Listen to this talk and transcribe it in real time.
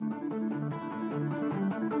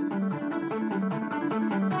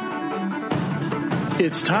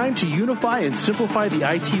It's time to unify and simplify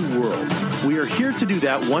the IT world. We are here to do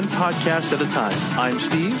that one podcast at a time. I'm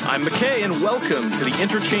Steve. I'm McKay, and welcome to the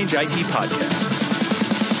Interchange IT Podcast.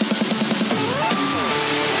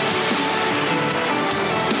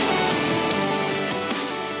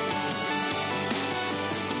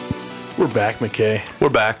 We're back, McKay. We're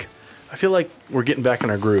back. I feel like we're getting back in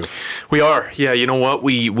our groove. We are. Yeah, you know what?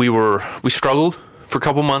 We struggled for a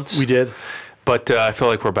couple months. We did. But I feel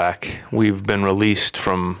like we're back. We've been released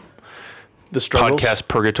from the struggles? Podcast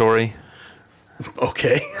purgatory.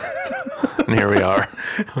 Okay. And here we are.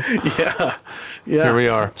 Yeah. Here we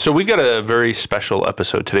are. So we've got a very special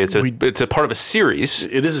episode today. It's a part of a series.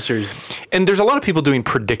 It is a series. And there's a lot of people doing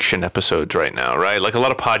prediction episodes right now, right? Like a lot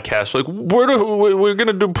of podcasts, like, we're going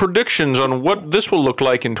to do predictions on what this will look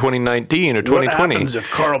like in 2019 or 2020. What happens if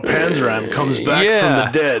Carl Panzram comes back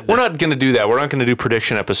from the dead? We're not going to do that. We're not going to do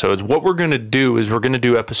prediction episodes. What we're going to do is we're going to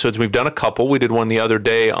do episodes. We've done a couple. We did one the other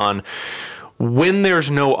day on when there's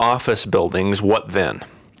no office buildings, what then?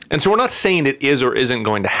 And so we're not saying it is or isn't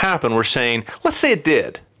going to happen. We're saying, let's say it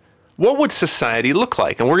did. What would society look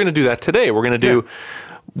like? And we're going to do that today. We're going to do,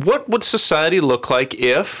 what would society look like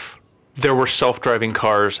if there were self-driving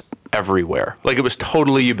cars everywhere? Like it was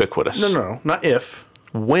totally ubiquitous. No, not if.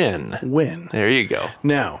 When. There you go.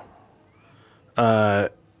 Now, we're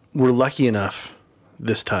lucky enough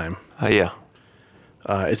this time. Yeah.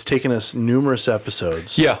 It's taken us numerous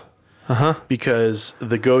episodes. Yeah. Because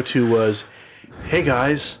the go-to was, hey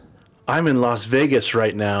guys, I'm in Las Vegas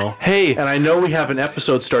right now. Hey. And I know we have an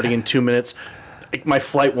episode starting in 2 minutes. My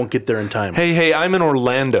flight won't get there in time. Hey, I'm in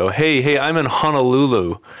Orlando. Hey, I'm in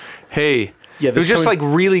Honolulu. Hey. Yeah, it was just like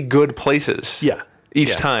really good places. Yeah.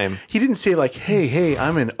 Each time. He didn't say like, hey,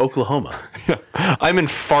 I'm in Oklahoma. I'm in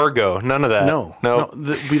Fargo. None of that. No.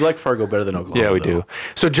 We like Fargo better than Oklahoma. Yeah, we do.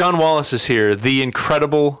 So Jon Wallace is here. The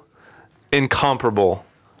incredible, incomparable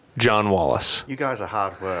Jon Wallace. You guys are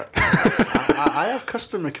hard work. I have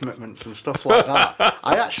customer commitments and stuff like that.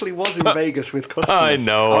 I actually was in Vegas with customers. I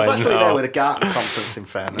know. I was actually there with a Gartner conference, in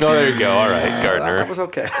fairness. Oh, there you go. All right, Gardner. That was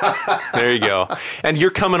okay. There you go. And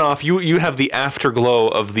you're coming off, you have the afterglow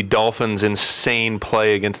of the Dolphins' insane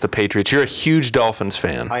play against the Patriots. You're a huge Dolphins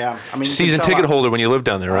fan. I am. I mean, season ticket holder when you lived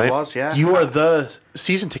down there, right? I was, yeah. You are the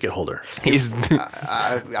season ticket holder.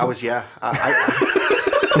 I was, yeah.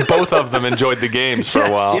 Both of them enjoyed the games for a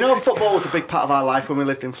while. You know, football was a big part of our life when we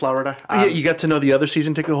lived in Florida. Yeah, you got to know the other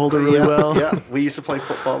season ticket holder really well. Yeah, we used to play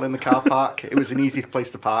football in the car park. It was an easy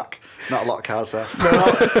place to park. Not a lot of cars there.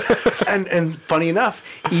 And funny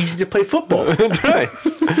enough, easy to play football. That's right.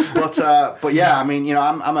 But yeah, I mean, you know,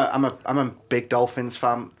 I'm a big Dolphins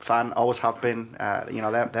fan. Always have been. You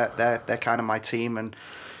know, they're kind of my team. And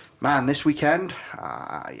man, this weekend,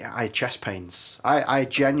 I had chest pains. I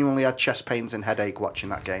genuinely had chest pains and headache watching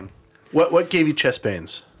that game. What gave you chest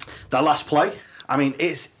pains? That last play. I mean,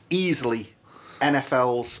 it's easily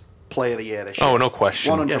NFL's play of the year this year. Oh, no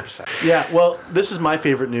question. 100%. Yeah, well, this is my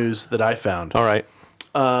favorite news that I found. All right.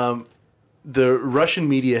 The Russian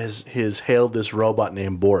media has hailed this robot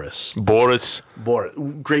named Boris. Boris.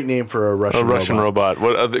 Great name for a Russian robot.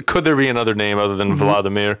 What could there be another name other than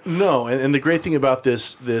Vladimir? No, and the great thing about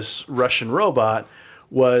this Russian robot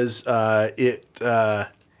was it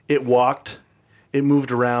walked, it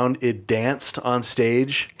moved around, it danced on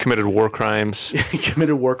stage. Committed war crimes.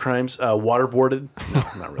 Waterboarded. No,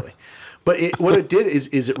 not really. But what it did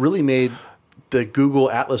is it really made the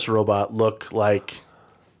Google Atlas robot look like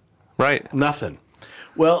nothing.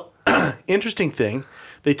 Well, interesting thing,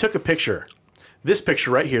 they took a picture. This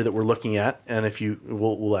picture right here that we're looking at, and if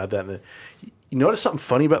we'll add that in you notice something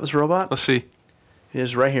funny about this robot? Let's see. It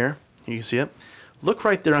is right here. You can see it. Look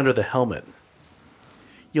right there under the helmet.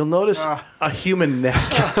 You'll notice a human neck.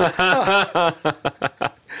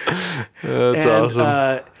 That's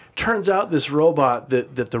awesome. Turns out this robot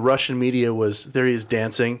that the Russian media there he is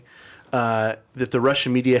dancing, that the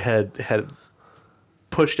Russian media had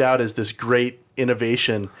pushed out as this great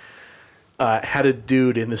innovation, had a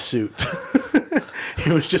dude in the suit.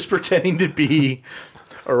 He was just pretending to be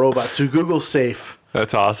a robot. So Google's safe.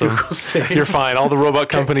 That's awesome. Google's safe. You're fine. All the robot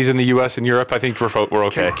companies in the U.S. and Europe, I think we're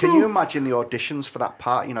okay. Can you imagine the auditions for that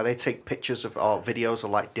part? You know, they take pictures of or videos of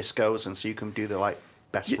like discos, and so you can do the like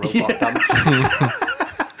best robot dance.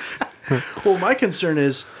 Well, my concern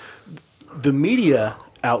is the media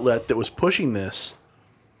outlet that was pushing this.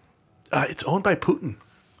 It's owned by Putin.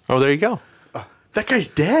 Oh, there you go. That guy's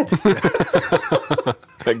dead.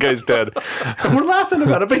 That guy's dead. We're laughing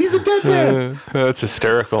about it, but he's a dead man. That's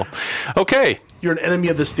hysterical. Okay. You're an enemy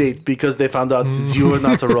of the state because they found out you are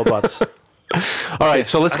not a robot. All right,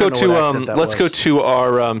 so let's I go don't know what to accent that let's go was. to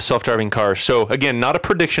our self-driving cars. So again, not a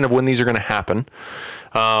prediction of when these are going to happen,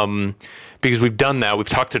 because we've done that. We've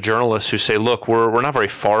talked to journalists who say, "Look, we're not very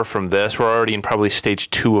far from this. We're already in probably stage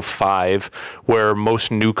 2 of 5, where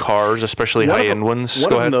most new cars, especially high-end ones." One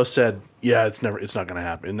Go of them ahead. though said, "Yeah, it's not going to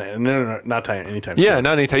happen. No, not anytime Yeah, soon."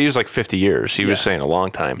 not anytime. He was like 50 years. He was Yeah. saying a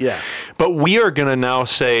long time. Yeah. But we are going to now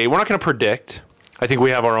say, we're not going to predict. I think we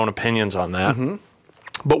have our own opinions on that. Mm-hmm.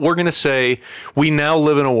 But we're going to say we now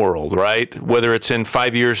live in a world, right? Whether it's in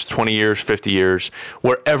 5 years, 20 years, 50 years,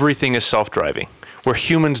 where everything is self-driving, where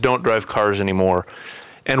humans don't drive cars anymore.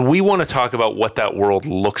 And we want to talk about what that world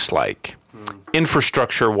looks like.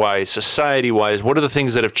 Infrastructure-wise, society-wise, what are the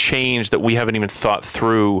things that have changed that we haven't even thought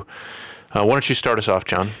through? Why don't you start us off,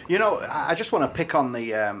 John? You know, I just want to pick on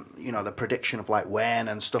the the prediction of like when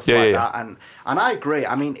and stuff Yeah, like yeah, that, and I agree.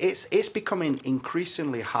 I mean, it's becoming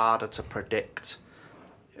increasingly harder to predict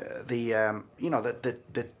the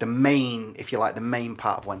main, if you like, the main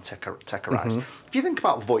part of when tech arrives. If you think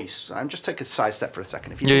about voice, and just take a sidestep for a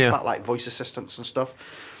second. If you think about like voice assistants and stuff.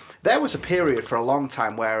 There was a period for a long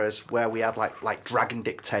time where we had like Dragon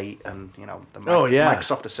Dictate and the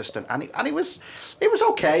Microsoft Assistant, and it was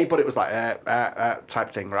okay, but it was like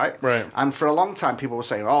type thing, right? Right. And for a long time, people were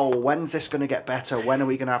saying, "Oh, when's this going to get better? When are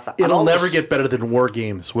we going to have that?" It'll never get better than war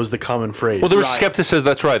games was the common phrase. Well, there was skepticism.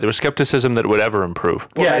 That's right. There was skepticism that it would ever improve.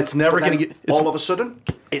 Yeah, it's never going to get. All of a sudden,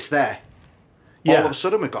 it's there. Yeah. All of a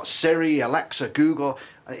sudden, we've got Siri, Alexa, Google.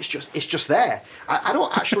 And it's just there. I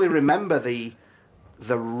don't actually remember the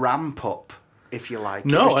ramp up, if you like.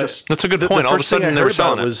 No, that's a good point. All of a sudden, they were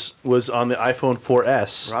selling it. Was on the iPhone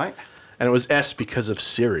 4S, Right. And it was S because of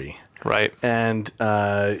Siri, Right. and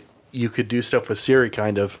you could do stuff with Siri.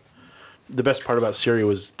 Kind of. The best part about Siri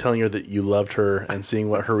was telling her that you loved her and seeing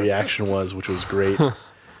what her reaction was, which was great.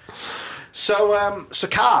 So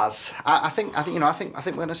cars. I think we're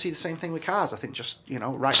going to see the same thing with cars. I think just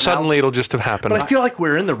right Suddenly, now. it'll just have happened. But I feel like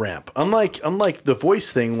we're in the ramp. Unlike the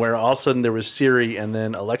voice thing, where all of a sudden there was Siri, and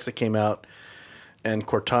then Alexa came out, and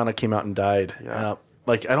Cortana came out and died. Yeah.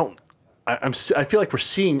 I feel like we're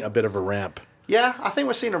seeing a bit of a ramp. Yeah, I think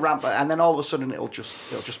we're seeing a ramp, and then all of a sudden it'll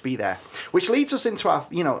just be there, which leads us into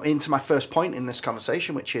into my first point in this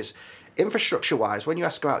conversation, which is infrastructure wise. When you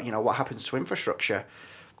ask about what happens to infrastructure,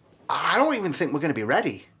 I don't even think we're going to be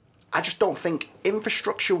ready. I just don't think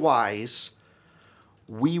infrastructure wise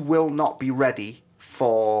we will not be ready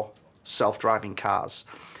for self-driving cars,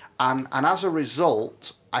 and as a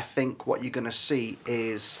result, I think what you're going to see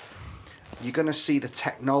is you're going to see the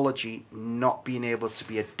technology not being able to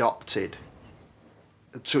be adopted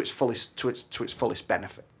to its fullest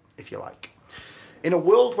benefit, if you like. In a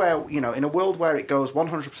world where it goes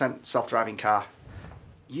 100% self-driving car,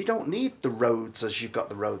 you don't need the roads as you've got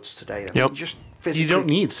the roads today. I mean, Yep. you just physically, You don't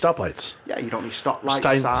need stoplights. Yeah, you don't need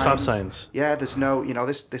stoplights, Stop signs. Yeah, there's no,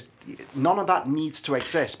 this none of that needs to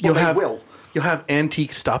exist. But they will. You'll have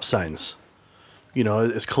antique stop signs,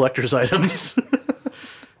 as collector's items.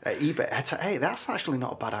 eBay. Hey, that's actually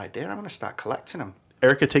not a bad idea. I'm going to start collecting them.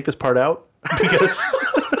 Erica, take this part out because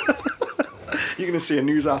You're going to see a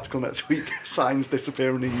news article next week. Signs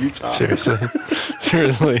disappearing in Utah.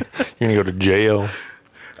 Seriously, you're gonna go to jail.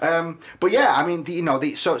 But yeah, I mean,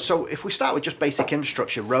 so if we start with just basic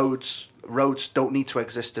infrastructure, roads don't need to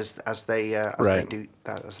exist as they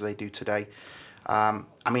do today. I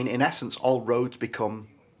mean, in essence, all roads become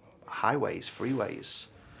highways, freeways.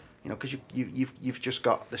 Because you've just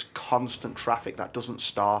got this constant traffic that doesn't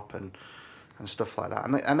stop and stuff like that,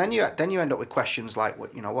 and then you end up with questions like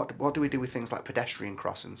what do we do with things like pedestrian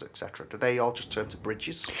crossings, etc. Do they all just turn to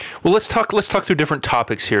bridges? Well, let's talk through different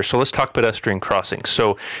topics here. So let's talk pedestrian crossings.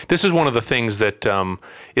 So this is one of the things that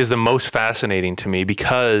is the most fascinating to me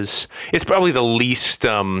because it's probably the least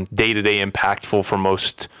day-to-day impactful for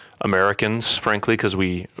most Americans, frankly, because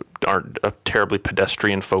we aren't a terribly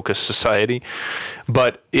pedestrian-focused society.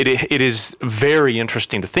 But it is very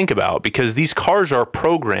interesting to think about because these cars are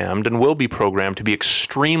programmed and will be programmed to be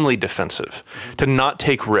extremely defensive, to not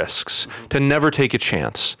take risks, to never take a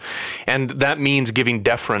chance. And that means giving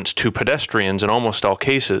deference to pedestrians in almost all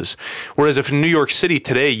cases. Whereas if in New York City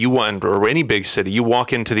today, or any big city, you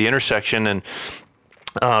walk into the intersection and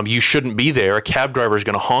you shouldn't be there. A cab driver is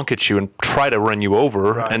going to honk at you and try to run you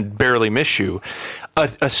over and barely miss you.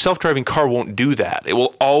 A self-driving car won't do that. It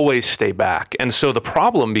will always stay back. And so the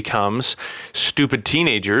problem becomes stupid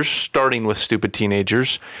teenagers, starting with stupid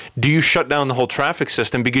teenagers. Do you shut down the whole traffic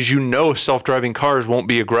system because self-driving cars won't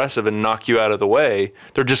be aggressive and knock you out of the way?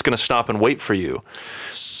 They're just going to stop and wait for you.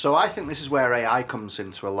 So I think this is where AI comes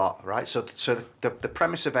into a lot, right? So the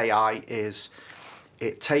premise of AI is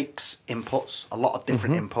it takes inputs, a lot of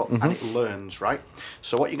different input, and it learns, right?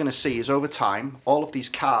 So what you're going to see is over time, all of these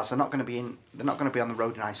cars are not going to be they're not going to be on the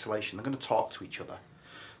road in isolation. They're going to talk to each other.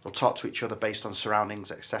 They'll talk to each other based on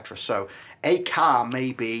surroundings, etc. So a car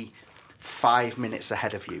may be 5 minutes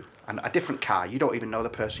ahead of you, and a different car, you don't even know the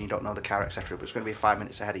person, you don't know the car, etc. But it's going to be 5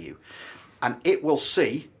 minutes ahead of you, and it will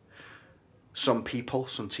see some people,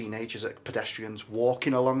 some teenagers, pedestrians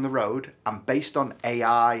walking along the road, and based on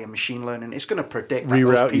AI and machine learning, it's going to predict that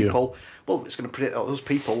those people. Well, it's going to predict that those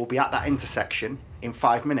people will be at that intersection in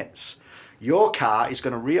 5 minutes. Your car is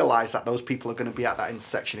going to realise that those people are going to be at that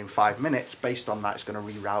intersection in 5 minutes. Based on that, it's going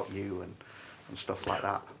to reroute you and stuff like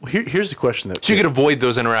that. Well, here's the question that. So you could avoid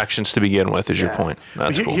those interactions to begin with, is your point.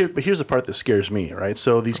 That's cool. But here's the part that scares me, right?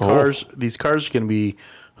 So these cars are going to be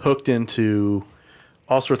hooked into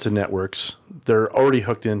all sorts of networks. They're already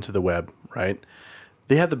hooked into the web, right?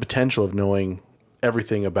 They have the potential of knowing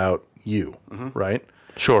everything about you, right?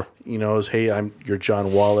 Sure. You know, hey, you're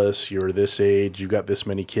Jon Wallace, you're this age, you've got this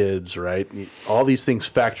many kids, right? All these things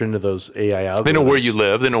factor into those AI algorithms. They know where you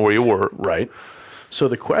live, they know where you work. Right. So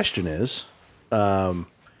the question is, does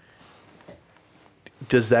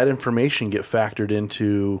that information get factored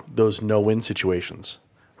into those no-win situations,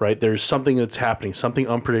 right? There's something that's happening, something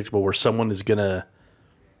unpredictable where someone is going to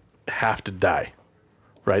have to die,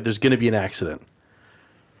 right? There's going to be an accident.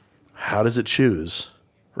 How does it choose,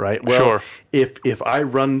 right? Well, sure. If I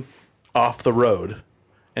run off the road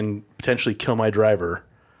and potentially kill my driver,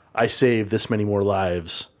 I save this many more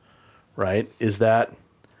lives, right?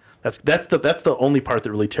 That's the only part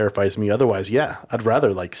that really terrifies me. Otherwise, yeah, I'd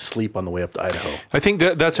rather sleep on the way up to Idaho. I think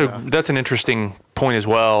that's an interesting point as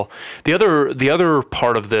well. The other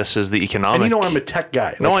part of this is the economic. And I'm a tech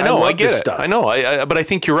guy. No, I know, I get it. Stuff. I know, but I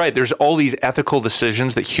think you're right. There's all these ethical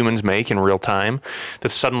decisions that humans make in real time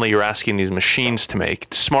that suddenly you're asking these machines to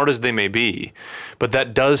make, smart as they may be. But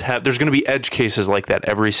that does have. There's going to be edge cases like that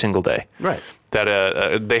every single day. Right.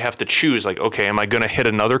 That they have to choose, okay, am I going to hit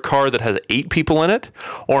another car that has 8 people in it,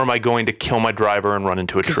 or am I going to kill my driver and run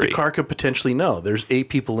into a tree? Because the car could potentially know there's 8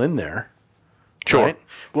 people in there. Sure. Right?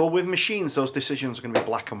 Well, with machines, those decisions are going to be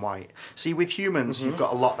black and white. See, with humans, you've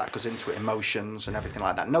got a lot that goes into it, emotions and everything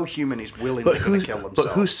like that. No human is willingly going to kill themselves. But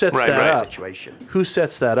who sets that up? Situation. Who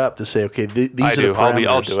sets that up to say, okay, these I are do. the parameters?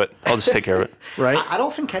 I'll do it. I'll just take care of it. Right? I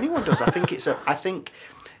don't think anyone does. I think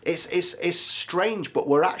it's strange, but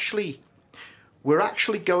we're actually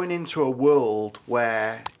going into a world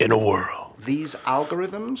where these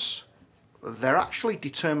algorithms, they're actually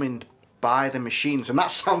determined by the machines, and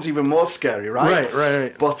that sounds even more scary, right?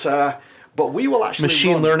 Right. But we will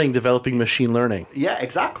actually learning, developing machine learning. Yeah,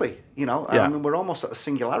 exactly. I mean, we're almost at the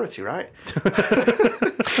singularity, right?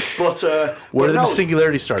 Where did the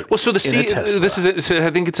singularity start? Well, so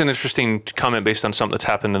I think it's an interesting comment based on something that's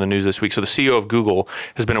happened in the news this week. So the CEO of Google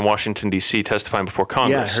has been in Washington, D.C. testifying before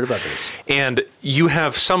Congress. Yeah, I heard about this. And you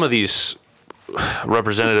have some of these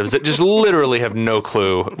representatives that just literally have no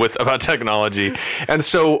clue about technology. And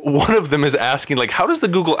so one of them is asking, how does the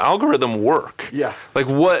Google algorithm work? Yeah.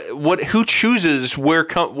 Who chooses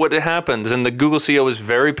what happens? And the Google CEO was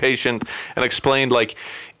very patient and explained,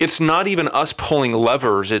 it's not even us pulling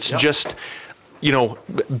levers. It's just,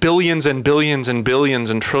 billions and billions and billions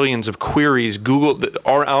and trillions of queries.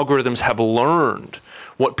 Our algorithms have learned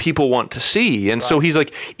what people want to see. And so he's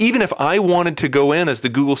like, even if I wanted to go in as the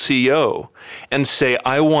Google CEO and say,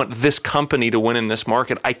 I want this company to win in this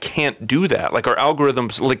market, I can't do that. Our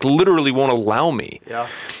algorithms literally won't allow me. Yeah.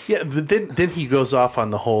 Yeah, but then he goes off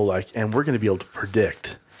on the whole, and we're going to be able to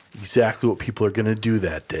predict exactly what people are going to do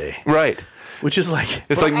that day. Right. Which is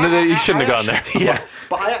It's you shouldn't have gone there. Yeah.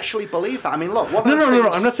 But I actually believe that. I mean, look. No.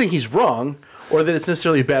 I'm not saying he's wrong or that it's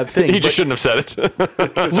necessarily a bad thing. He just shouldn't have said it. Look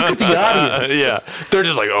at the audience. Yeah. They're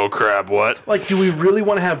just oh crap, what? Do we really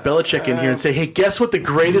want to have Belichick in here and say, hey, guess what the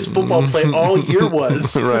greatest football play all year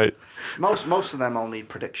was? Right. Most of them all need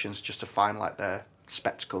predictions just to find their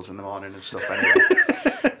spectacles in the morning and stuff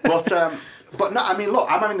anyway. But no, I mean,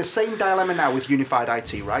 look, I'm having the same dilemma now with unified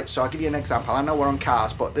IT, right? So I'll give you an example. I know we're on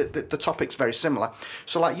cars, but the topic's very similar.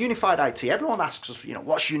 So unified IT, everyone asks us,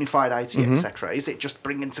 what's unified IT, etc. Is it just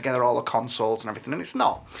bringing together all the consoles and everything? And it's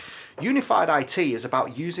not. Unified IT is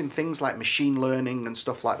about using things like machine learning and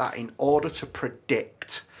stuff like that in order to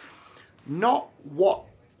predict not what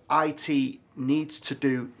IT needs to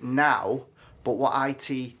do now, but what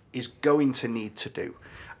IT is going to need to do.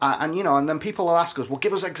 And then people will ask us, well,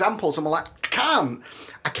 give us examples. And we're like,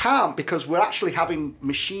 I can't because we're actually having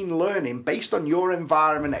machine learning based on your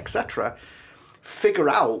environment, etc. figure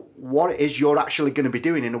out what it is you're actually going to be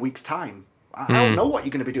doing in a week's time. I don't know what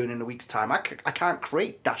you're going to be doing in a week's time. I can't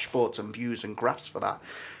create dashboards and views and graphs for that.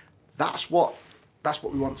 That's what that's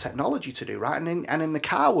what we want technology to do, right? And in the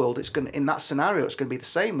car world, in that scenario, it's going to be the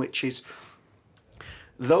same, which is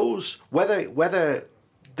whether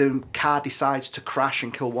the car decides to crash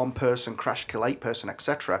and kill one person, crash, kill 8 person,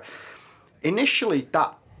 etc. Initially,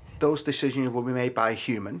 those decisions will be made by a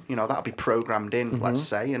human. That'll be programmed in, let's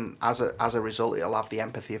say, and as a result, it'll have the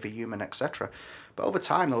empathy of a human, etc. But over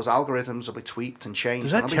time, those algorithms will be tweaked and changed.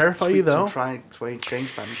 Does that terrify you, though?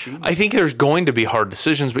 Changed by machines. I think there's going to be hard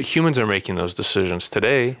decisions, but humans are making those decisions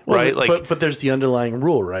today, right? But there's the underlying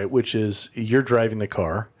rule, right? Which is you're driving the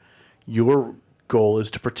car. Your goal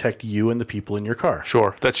is to protect you and the people in your car.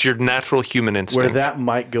 Sure, that's your natural human instinct. Where that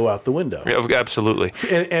might go out the window. Yeah, absolutely.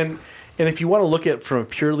 And if you want to look at it from a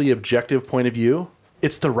purely objective point of view,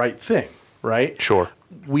 it's the right thing, right? Sure.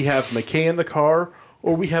 We have McKay in the car,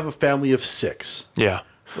 or we have a family of 6. Yeah.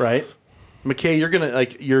 Right? McKay,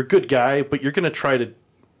 you're a good guy, but you're gonna try to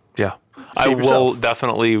I will yourself.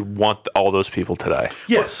 definitely want all those people to die.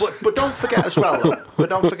 Yes. But don't forget as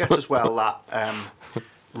well. That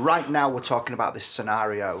right now we're talking about this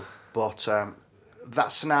scenario, but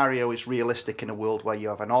that scenario is realistic in a world where you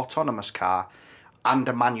have an autonomous car and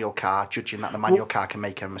a manual car, judging that the manual car can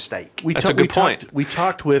make a mistake. That's a good point. We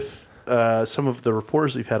talked with some of the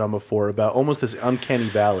reporters we've had on before about almost this uncanny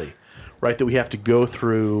valley, right, that we have to go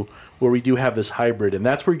through where we do have this hybrid. And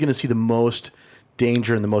that's where you're going to see the most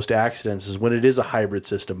danger and the most accidents is when it is a hybrid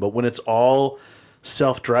system. But when it's all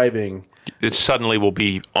self-driving... It suddenly will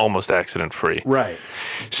be almost accident-free. Right.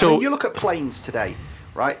 So you look at planes today,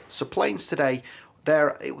 right? So planes today,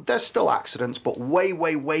 there's still accidents, but way,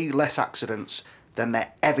 way, way less accidents than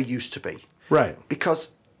there ever used to be. Right. Because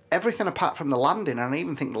everything apart from the landing, and I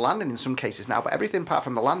even think the landing in some cases now, but everything apart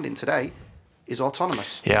from the landing today is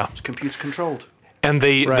autonomous. Yeah. It's computer controlled. And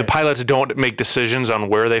the pilots don't make decisions on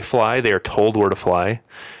where they fly. They are told where to fly,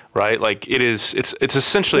 right? Like it's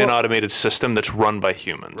essentially an automated system that's run by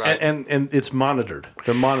humans. Right. And it's monitored.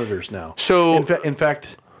 They're monitors now. So in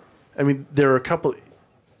fact, I mean, there are a couple.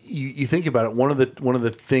 You think about it. One of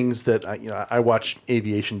the things that I watch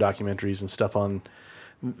aviation documentaries and stuff on.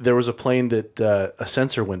 There was a plane that a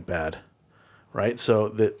sensor went bad, right? So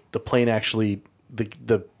that the plane actually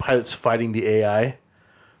the pilot's fighting the AI,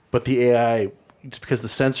 but the AI, just because the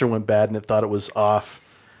sensor went bad and it thought it was off,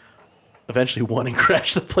 eventually won and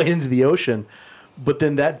crashed the plane into the ocean. But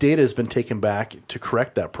then that data has been taken back to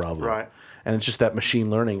correct that problem. Right. And it's just that machine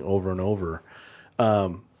learning over and over.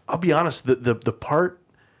 I'll be honest, the part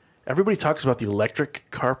everybody talks about the electric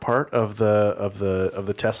car part of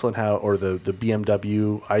the Tesla and how, or the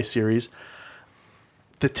BMW i Series.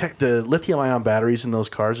 The lithium ion batteries in those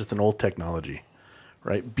cars, it's an old technology,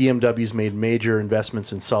 right? BMW's made major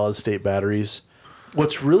investments in solid state batteries.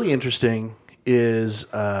 What's really interesting is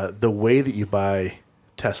the way that you buy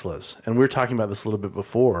Teslas. And we were talking about this a little bit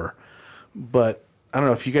before, but I don't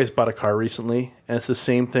know if you guys bought a car recently, and it's the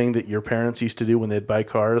same thing that your parents used to do when they'd buy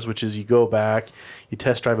cars, which is you go back, you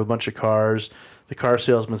test drive a bunch of cars, the car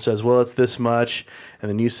salesman says, well, it's this much, and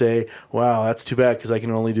then you say, wow, that's too bad because I can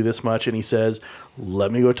only do this much, and he says,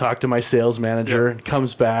 let me go talk to my sales manager, and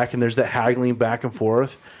comes back, and there's that haggling back and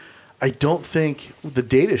forth. I don't think the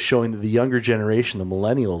data is showing that the younger generation, the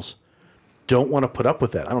millennials, don't want to put up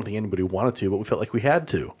with that. I don't think anybody wanted to, but we felt like we had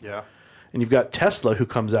to. Yeah. And you've got Tesla who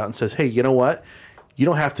comes out and says, hey, you know what? You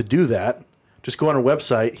don't have to do that. Just go on our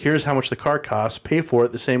website. Here's how much the car costs. Pay for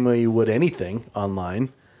it the same way you would anything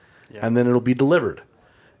online, and then it'll be delivered.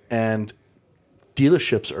 And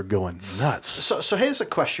dealerships are going nuts. So here's a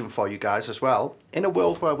question for you guys as well. In a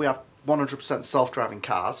world where we have 100% self-driving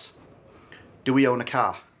cars, do we own a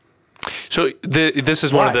car? So this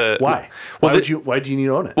is one of the... Why? Well, Why do you need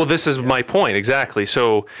to own it? Well, this is my point, exactly.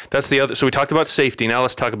 So that's the other... So we talked about safety. Now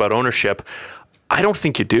let's talk about ownership. I don't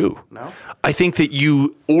think you do. No? I think that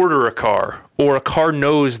you order a car, or a car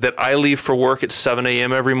knows that I leave for work at 7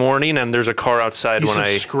 a.m. every morning, and there's a car outside when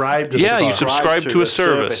subscribe to Yeah, the you car. subscribe to a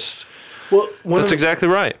service. Well, That's exactly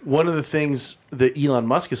right. One of the things that Elon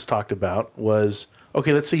Musk has talked about was,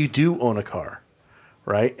 okay, let's say you do own a car,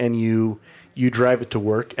 right? And you drive it to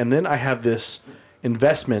work, and then I have this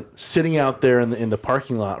investment sitting out there in the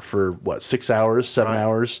parking lot for, 6 hours, 7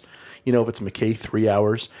 hours? You know, if it's McKay, 3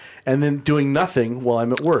 hours, and then doing nothing while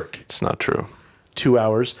I'm at work. It's not true. 2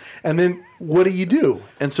 hours. And then what do?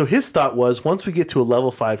 And so his thought was, once we get to a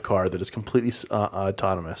level 5 car that is completely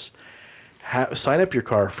autonomous, sign up your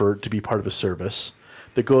car to be part of a service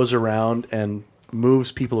that goes around and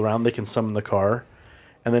moves people around. They can summon the car,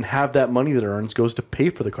 and then have that money that earns goes to pay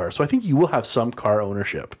for the car. So I think you will have some car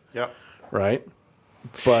ownership. Yep. Right?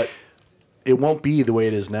 But it won't be the way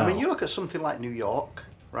it is now. I mean, you look at something like New York,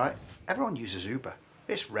 right? Everyone uses Uber.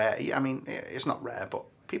 It's rare. I mean, it's not rare, but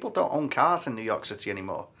People don't own cars in New York City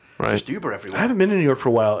anymore. Right. Just Uber everywhere. I haven't been in New York for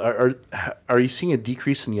a while. Are you seeing a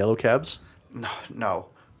decrease in yellow cabs? No.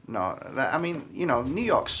 I mean, New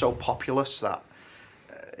York's so populous that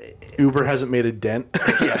Uber hasn't made a dent.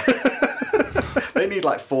 yeah, they need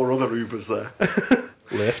like 4 other Ubers there.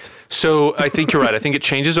 Lyft. So I think you're right. I think it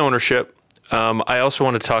changes ownership. I also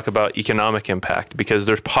want to talk about economic impact, because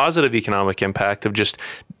there's positive economic impact of just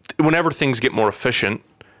whenever things get more efficient,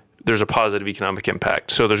 there's a positive economic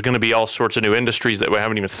impact. So there's going to be all sorts of new industries that we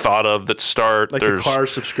haven't even thought of that start. Like there's the car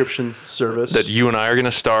subscription service. that you and I are going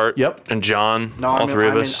to start. Yep. And John, No, all three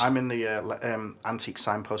of us. I'm in the antique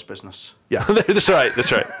signpost business. Yeah. That's right.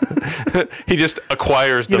 That's right. He just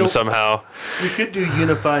acquires them somehow. We could do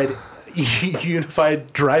unified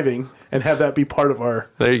driving and have that be part of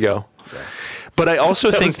our... There you go. But I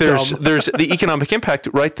also think there's the economic impact,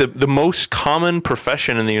 right? The most common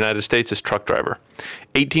profession in the United States is truck driver.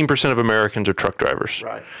 18% of Americans are truck drivers.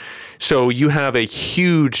 Right. So you have a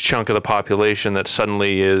huge chunk of the population that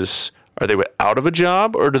suddenly are they out of a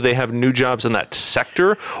job, or do they have new jobs in that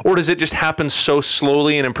sector? Or does it just happen so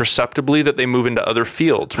slowly and imperceptibly that they move into other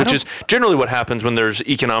fields, which is generally what happens when there's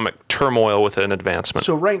economic turmoil with an advancement?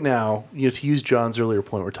 So right now, to use John's earlier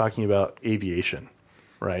point, we're talking about aviation,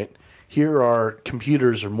 right? Here are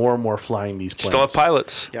computers are more and more flying these planes. Still have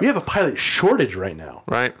pilots. Yep. We have a pilot shortage right now.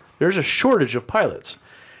 Right. There's a shortage of pilots.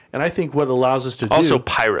 And I think what allows us to do... Also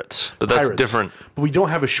pirates, but that's different. But we don't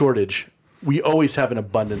have a shortage. We always have an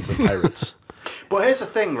abundance of pirates. But here's the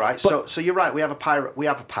thing, right? So you're right. We have a pilot. We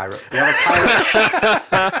have a pilot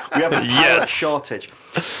Yes. shortage.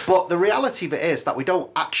 But the reality of it is that we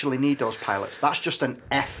don't actually need those pilots. That's just an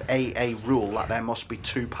FAA rule that there must be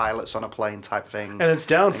 2 pilots on a plane type thing. And it's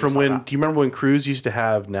down from when... that. Do you remember when crews used to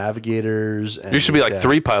have navigators? And There used to be like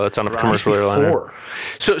 3 pilots on a commercial airliner.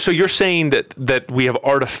 4. So you're saying that we have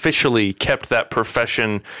artificially kept that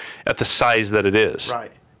profession at the size that it is.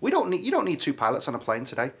 Right. You don't need 2 pilots on a plane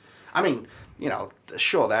today. I mean,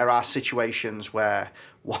 sure, there are situations where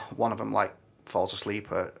one of them falls asleep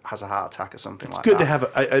or has a heart attack or something like that. Good to have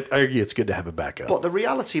I argue it's good to have a backup. But the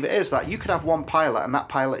reality of it is that you could have one pilot, and that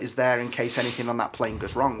pilot is there in case anything on that plane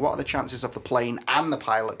goes wrong. What are the chances of the plane and the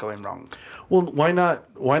pilot going wrong? Well, why not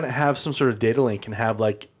have some sort of data link and have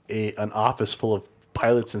an office full of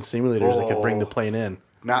pilots and simulators that could bring the plane in?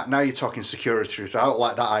 Now you're talking security, so I don't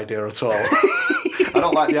like that idea at all. I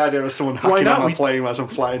don't like the idea of someone hacking on my plane as I'm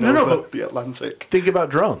flying over the Atlantic. Think about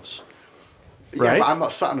drones. Right? Yeah, but I'm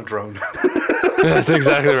not sat on a drone. That's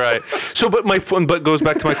exactly right. So, but goes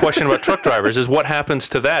back to my question about truck drivers: is what happens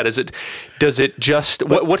to that? Does it just?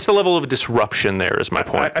 What's the level of disruption there? Is my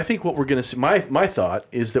point. I think what we're going to see. My thought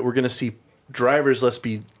is that we're going to see drivers less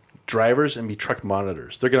be drivers and be truck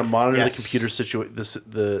monitors. They're going to monitor the computer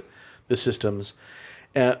the systems.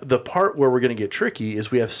 The part where we're going to get tricky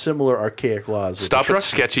is we have similar archaic laws. Stop at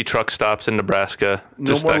sketchy truck stops in Nebraska.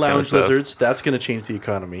 No more lounge lizards. That's going to change the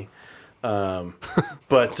economy.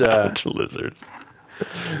 But lizard.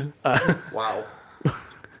 Wow.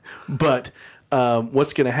 But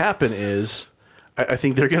what's going to happen is, I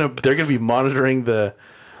think they're going to be monitoring the.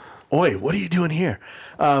 Oi, what are you doing here?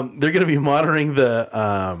 They're going to be monitoring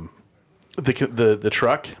the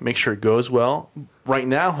truck, make sure it goes well. Right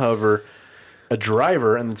now, however, a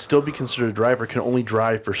driver, and still be considered a driver, can only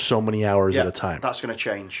drive for so many hours at a time. That's going to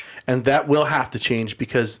change. And that will have to change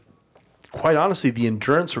because, quite honestly, the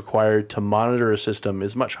endurance required to monitor a system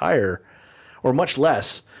is much higher or much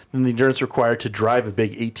less than the endurance required to drive a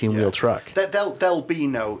big 18-wheel truck. There'll be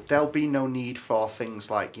no need for things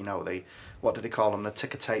like, what do they call them, the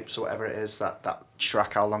ticker tapes or whatever it is that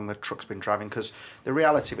track how long the truck's been driving, because the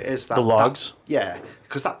reality of it is that... The logs?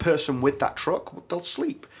 Because that person with that truck, they'll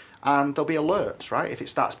sleep. And there'll be alerts, right? If it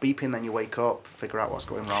starts beeping, then you wake up, figure out what's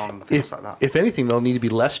going wrong, things like that. If anything, they'll need to be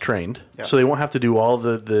less trained, so they won't have to do all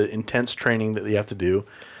the intense training that they have to do.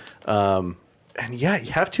 And you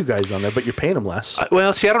have 2 guys on there, but you're paying them less.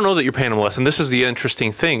 Well, see, I don't know that you're paying them less, and this is the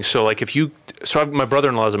interesting thing. So, my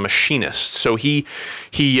brother-in-law is a machinist, so he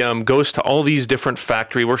goes to all these different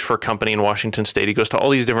factories. He works for a company in Washington State. He goes to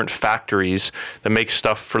all these different factories that make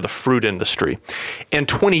stuff for the fruit industry. And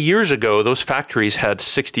 20 years ago, those factories had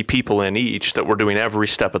 60 people in each that were doing every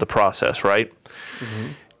step of the process, right? Mm-hmm.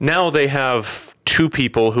 Now they have 2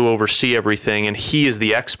 people who oversee everything, and he is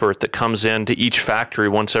the expert that comes into each factory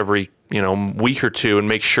once every week or 2 and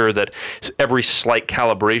make sure that every slight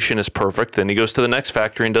calibration is perfect. Then he goes to the next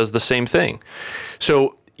factory and does the same thing.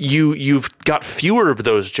 So you've got fewer of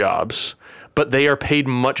those jobs, but they are paid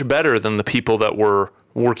much better than the people that were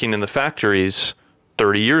working in the factories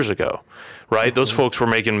 30 years ago, right? Mm-hmm. Those folks were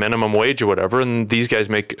making minimum wage or whatever, and these guys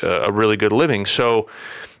make a really good living. So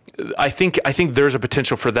I think there's a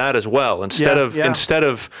potential for that as well. Instead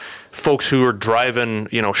of folks who are driving,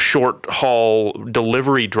 short haul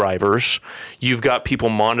delivery drivers, you've got people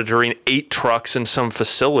monitoring 8 trucks in some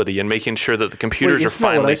facility and making sure that the computers are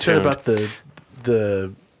finely tuned. What I said about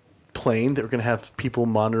the plane that we're going to have people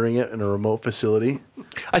monitoring it in a remote facility?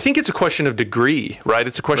 I think it's a question of degree, right?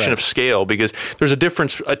 It's a question of scale, because there's a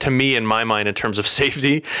difference to me in my mind in terms of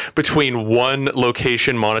safety between one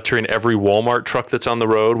location monitoring every Walmart truck that's on the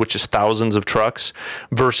road, which is thousands of trucks,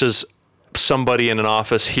 versus somebody in an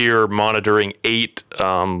office here monitoring 8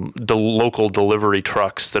 local delivery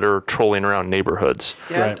trucks that are trolling around neighborhoods.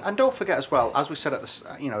 Yeah, and don't forget as well, as we said at this,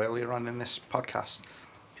 earlier on in this podcast,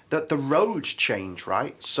 that the roads change,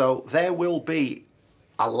 right? So there will be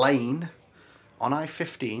a lane on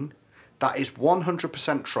I-15 that is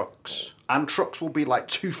 100% trucks, and trucks will be like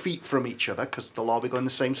 2 feet from each other because they'll all be going the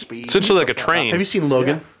same speed. Essentially like a train. Have you seen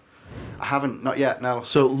Logan? Yeah. I haven't, not yet, no.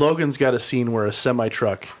 So Logan's got a scene where a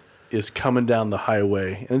semi-truck is coming down the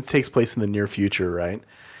highway, and it takes place in the near future, right?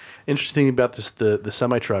 Interesting about this, the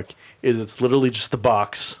semi-truck is it's literally just the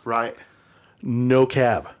box. Right. No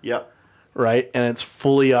cab. Yep. Right, and it's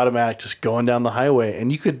fully automatic, just going down the highway,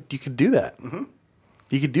 and you could do that. Mm-hmm.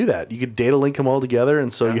 You could do that. You could data link them all together,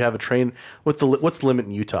 and so you have a train. What's the limit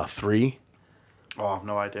in Utah? 3? Oh, I have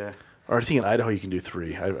no idea. Or I think in Idaho you can do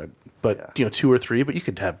 3, but 2 or 3. But you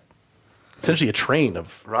could have essentially a train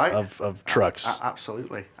of trucks.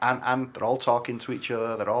 Absolutely, and they're all talking to each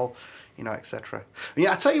other. They're all, etc.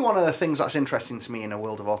 I tell you, one of the things that's interesting to me in a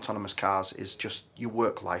world of autonomous cars is just your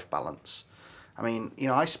work-life balance. I mean,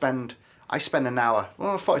 I spend an hour,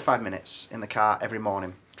 45 minutes in the car every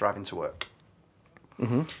morning driving to work.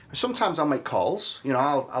 Mm-hmm. Sometimes I'll make calls.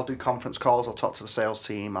 I'll do conference calls. I'll talk to the sales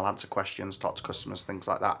team. I'll answer questions, talk to customers, things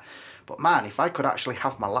like that. But man, if I could actually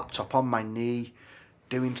have my laptop on my knee,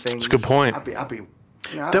 doing things, that's a good point. I'd be.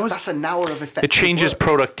 That's an hour of effective. It changes work.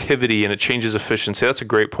 Productivity and it changes efficiency. That's a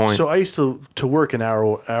great point. So I used to work an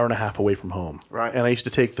hour and a half away from home, right? And I used to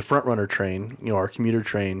take the front runner train, our commuter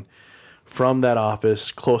train, from that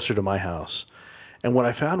office closer to my house. And what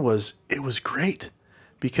I found was it was great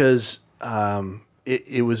because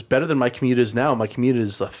it was better than my commute is now. My commute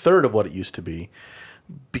is a third of what it used to be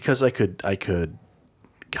because I could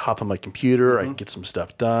hop on my computer, I could get some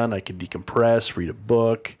stuff done, I could decompress, read a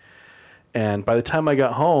book. And by the time I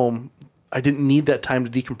got home, I didn't need that time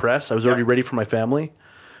to decompress. I was already ready for my family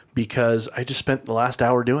because I just spent the last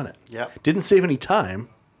hour doing it. Yeah. Didn't save any time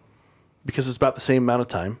because it's about the same amount of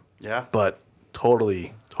time. Yeah. But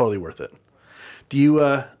totally worth it. Do you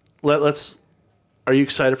are you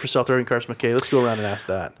excited for self-driving cars, McKay? Let's go around and ask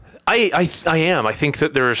that. I am. I think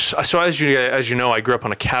that there's so as you know, I grew up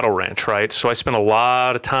on a cattle ranch, right? So I spent a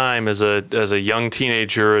lot of time as a young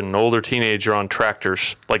teenager and an older teenager on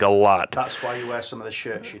tractors, like a lot. That's why you wear some of the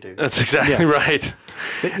shirts you do. That's exactly right.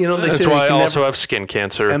 That's why I also have skin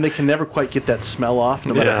cancer. And they can never quite get that smell off,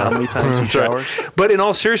 no matter how many times you shower. Right. But in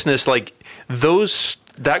all seriousness, like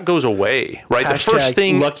that goes away, right? Hashtag the first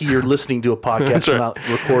thing. Lucky you're listening to a podcast and not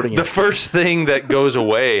recording it. The first thing that goes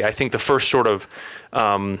away, I think, the first sort of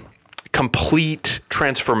complete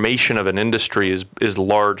transformation of an industry is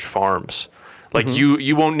large farms. Like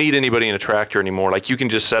you won't need anybody in a tractor anymore. Like you can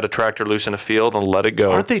just set a tractor loose in a field and let it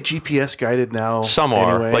go. Aren't they GPS guided now? Some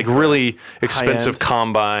are anyway? like really expensive High-end.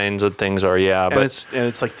 combines and things are but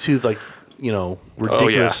it's like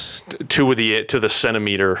ridiculous. To the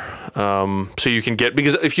centimeter. So you can get,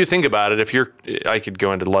 because if you think about it, I could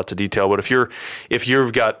go into lots of detail, but if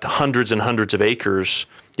you've got hundreds and hundreds of acres,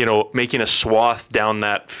 making a swath down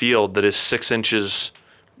that field that is 6 inches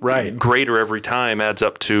greater every time adds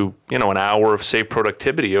up to an hour of saved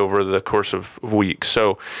productivity over the course of weeks.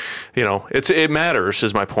 So it matters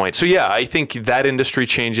is my point. So yeah, I think that industry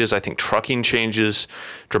changes. I think trucking changes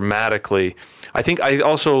dramatically. I think I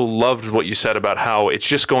also loved what you said about how it's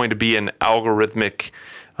just going to be an algorithmic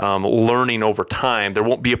learning over time. There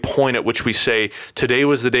won't be a point at which we say, today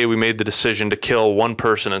was the day we made the decision to kill 1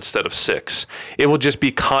 person instead of 6. It will just be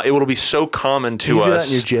it will be so common to us.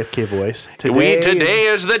 Can you do that in your JFK voice? Today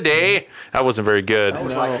is the day. That wasn't very good. That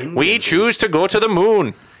was like we choose to go to the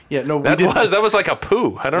moon. Yeah, no, that was like a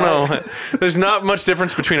poo. I don't know. There's not much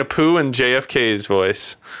difference between a poo and JFK's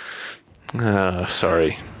voice.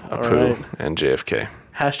 Sorry, a poo and JFK.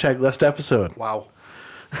 Hashtag last episode. Wow.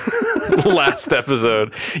 Last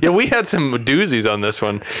episode. Yeah, we had some doozies on this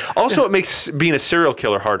one. Also, it makes being a serial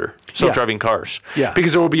killer harder, self-driving cars. Yeah.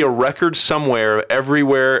 Because there will be a record somewhere,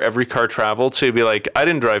 everywhere, every car traveled. So you'd be like, I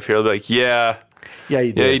didn't drive here. They'll be like, yeah,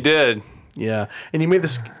 you did. Yeah, you did. Yeah, and he made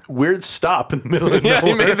this weird stop in the middle of Yeah,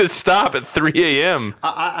 he nowhere. made this stop at 3 a.m.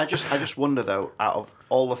 I just wonder though. Out of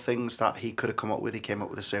all the things that he could have come up with, he came up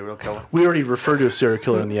with a serial killer. We already referred to a serial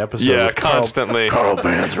killer in the episode. Yeah, with Carl- constantly. Carl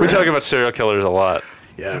Panzram. We talk about serial killers a lot.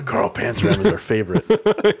 Yeah, Carl Panzram is our favorite.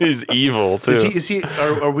 He's evil too. Is he?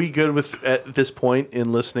 Are we good with at this point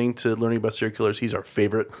in listening to learning about serial killers? He's our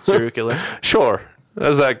favorite serial killer. Sure,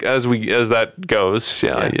 as that goes.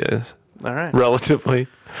 Yeah, he is. All right. Relatively.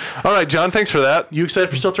 All right, John. Thanks for that. You excited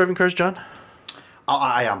for self-driving cars, John?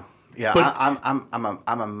 I am. Yeah, But-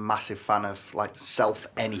 I'm a massive fan of like self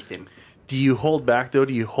anything. Do you hold back though?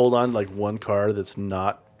 Do you hold on to, like one car that's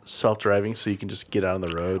not self-driving so you can just get out on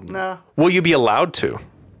the road? Nah. Will you be allowed to?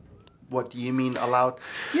 What do you mean allowed?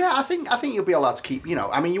 Yeah, I think you'll be allowed to keep. You know,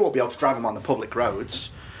 I mean, you won't be able to drive them on the public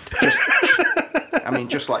roads.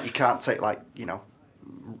 Just like you can't take like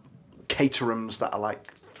caterums that are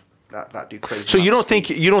like that do crazy. So you don't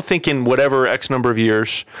think in whatever X number of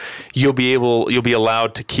years you'll be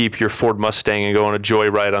allowed to keep your Ford Mustang and go on a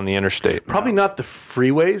joyride on the interstate? Probably not the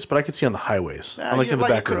freeways, but I could see on the highways, on like in the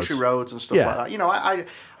back your roads. country roads and stuff Yeah. like that. You know, I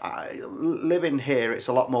living here, it's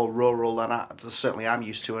a lot more rural than certainly I'm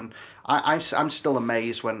used to, and I'm still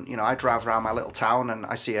amazed when I drive around my little town and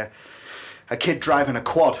I see a kid driving a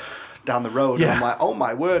quad down the road, and Yeah. I'm like, oh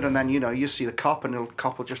my word! And then you see the cop, and the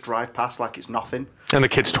cop will just drive past like it's nothing. And the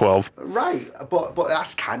kid's 12. Right, but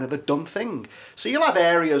that's kind of the done thing. So you'll have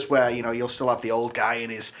areas where you'll still have the old guy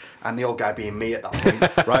and the old guy being me at that point,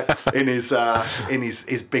 right? In his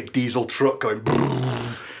big diesel truck going,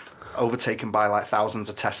 overtaken by like thousands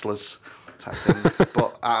of Teslas type thing.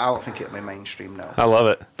 But I don't think it'll be mainstream, no. I love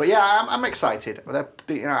it. But yeah, I'm excited. I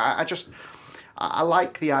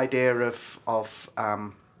like the idea of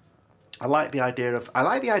I like the idea of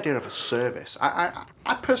a service. I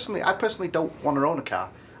personally don't want to own a car.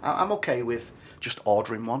 I'm okay with just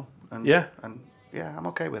ordering one. And I'm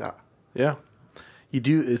okay with that. Yeah, you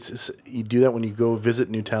do. You do that when you go visit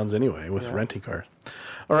new towns anyway with renting cars.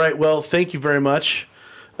 All right. Well, thank you very much.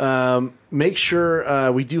 Make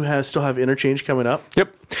sure we do still have interchange coming up.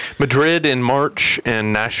 Yep. Madrid in March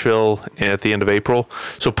and Nashville at the end of April.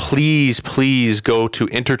 So please go to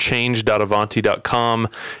interchange.avanti.com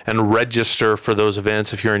and register for those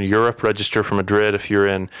events. If you're in Europe, register for Madrid. If you're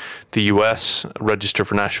in the U.S., register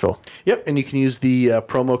for Nashville. Yep, and you can use the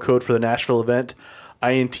promo code for the Nashville event,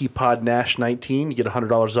 INTPODNASH19. You get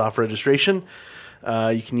 $100 off registration.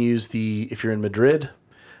 You can use if you're in Madrid,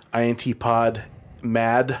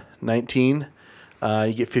 INTPODMAD19.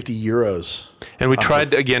 You get €50. And we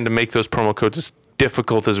tried again to make those promo codes as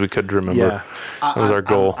difficult as we could to remember. Yeah. That was our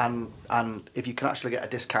goal. And if you can actually get a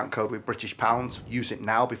discount code with British pounds, use it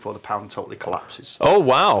now before the pound totally collapses. Oh,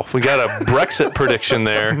 wow. We got a Brexit prediction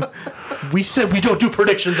there. We said we don't do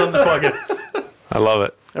predictions on this podcast. I love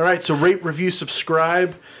it. All right, so rate, review,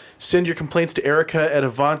 subscribe. Send your complaints to Erica at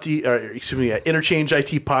Interchange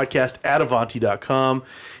IT Podcast at Avanti.com.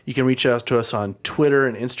 You can reach out to us on Twitter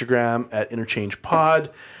and Instagram at Interchange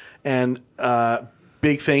Pod. And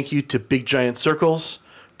big thank you to Big Giant Circles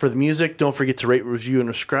for the music. Don't forget to rate, review, and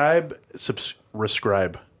subscribe.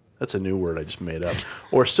 Subscribe. That's a new word I just made up.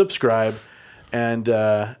 Or subscribe. And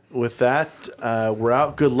with that, we're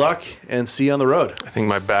out. Good luck, and see you on the road. I think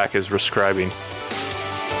my back is rescribing.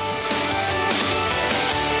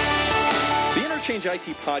 The Interchange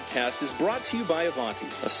IT podcast is brought to you by Avanti,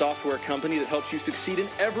 a software company that helps you succeed in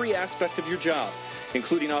every aspect of your job,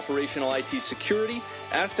 including operational IT security,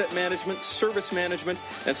 asset management, service management,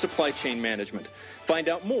 and supply chain management. Find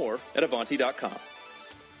out more at Avanti.com.